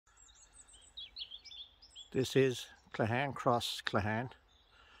This is Cloghane Cross Cloghane,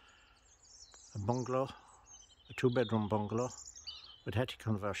 a bungalow, a 2-bedroom bungalow with attic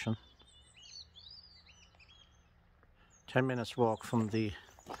conversion. 10 minutes walk from the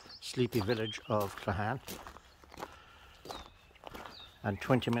sleepy village of Cloghane and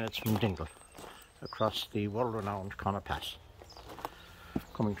 20 minutes from Dingle across the world-renowned Connor Pass.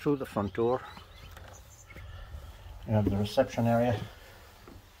 Coming through the front door, you have the reception area.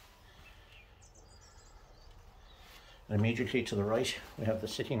 And immediately to the right we have the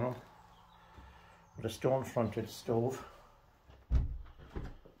sitting room with a stone fronted stove,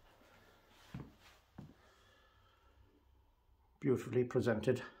 beautifully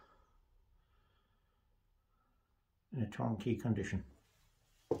presented in a turnkey condition.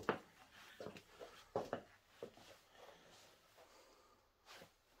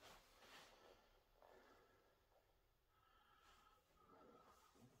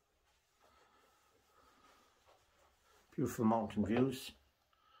 Beautiful mountain views.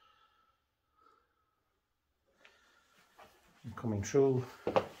 And coming through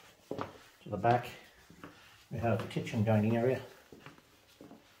to the back, we have the kitchen dining area.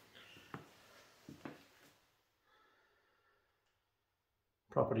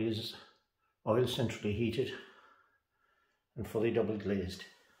 Property is oil centrally heated and fully double glazed.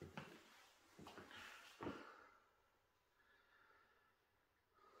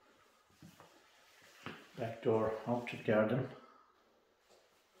 Back door out to the garden.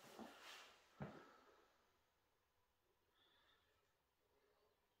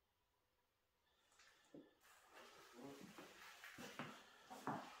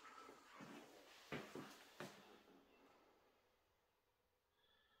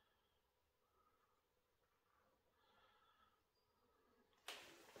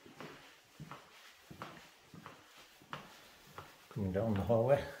 Coming down the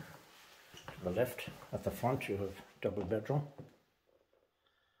hallway to the left, at the front you have double bedroom.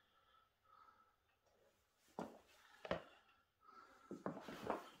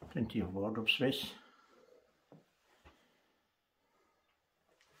 Plenty of wardrobe space.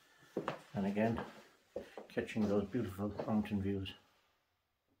 And again, catching those beautiful mountain views.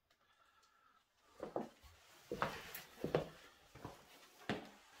 At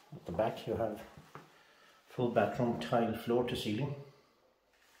the back you have full bathroom, tile floor to ceiling.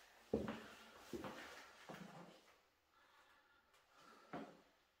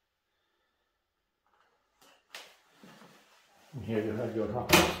 And here you have your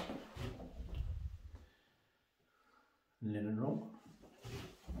office, linen room.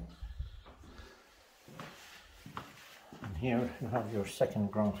 And here you have your second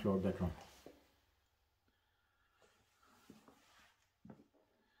ground floor bedroom.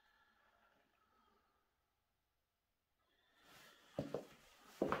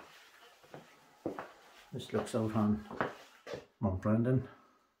 This looks out on Mount Brandon.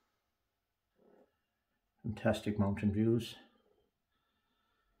 Fantastic mountain views.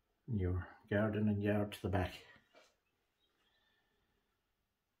 And your garden and yard to the back.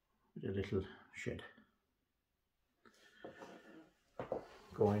 With a little shed.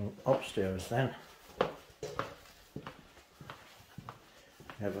 Going upstairs then, we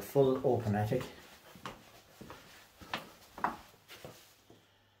have a full open attic.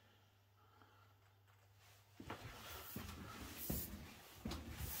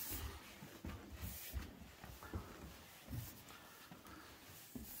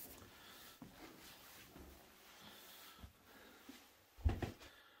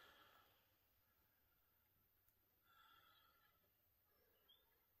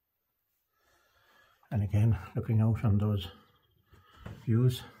 And again, looking out on those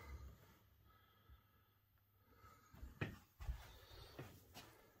views.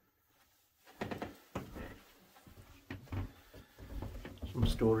 Some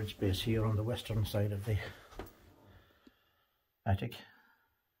storage space here on the western side of the attic.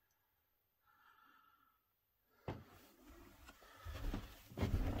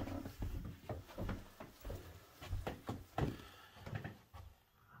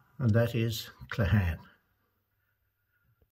 And that is Cloghane.